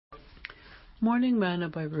Morning Manna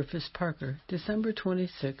by Rufus Parker, December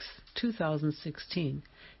 26, 2016.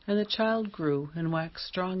 And the child grew and waxed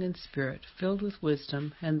strong in spirit, filled with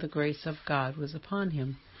wisdom, and the grace of God was upon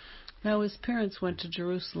him. Now his parents went to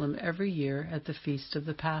Jerusalem every year at the feast of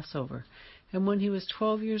the Passover. And when he was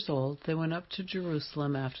 12 years old, they went up to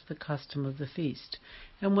Jerusalem after the custom of the feast.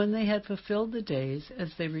 And when they had fulfilled the days,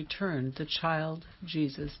 as they returned, the child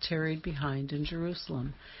Jesus tarried behind in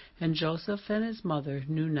Jerusalem, and Joseph and his mother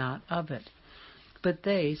knew not of it. But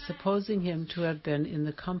they, supposing him to have been in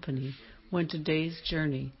the company, went a day's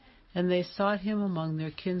journey, and they sought him among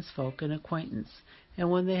their kinsfolk and acquaintance.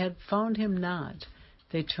 And when they had found him not,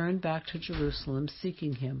 they turned back to Jerusalem,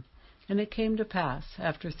 seeking him. And it came to pass,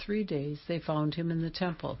 after 3 days, they found him in the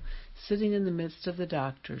temple, sitting in the midst of the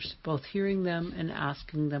doctors, both hearing them and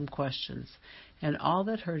asking them questions. And all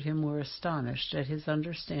that heard him were astonished at his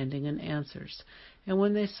understanding and answers. And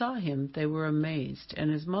when they saw him, they were amazed.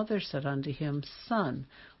 And his mother said unto him, Son,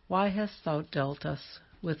 why hast thou dealt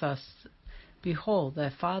with us? Behold, thy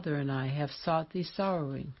father and I have sought thee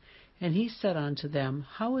sorrowing. And he said unto them,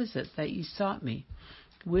 How is it that ye sought me?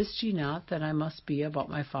 Wist ye not that I must be about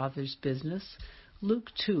my Father's business? Luke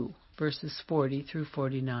 2, verses 40 through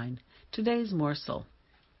 49. Today's morsel.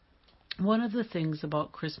 One of the things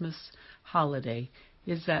about Christmas holiday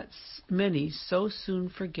is that many so soon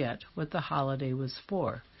forget what the holiday was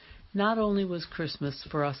for. Not only was Christmas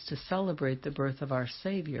for us to celebrate the birth of our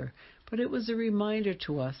Savior, but it was a reminder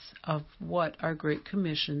to us of what our Great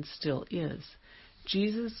Commission still is.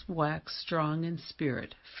 Jesus waxed strong in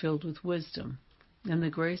spirit, filled with wisdom, and the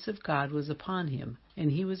grace of God was upon him,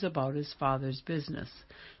 and he was about his Father's business.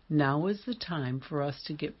 Now is the time for us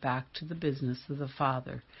to get back to the business of the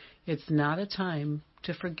Father. It's not a time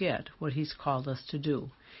to forget what he's called us to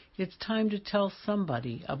do. It's time to tell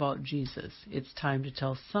somebody about Jesus. It's time to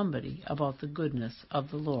tell somebody about the goodness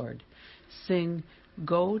of the Lord. Sing,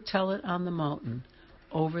 Go Tell It on the Mountain,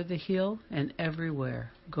 over the hill and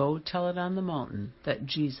everywhere. Go tell it on the mountain that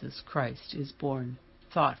Jesus Christ is born.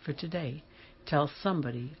 Thought for today. Tell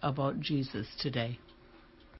somebody about Jesus today.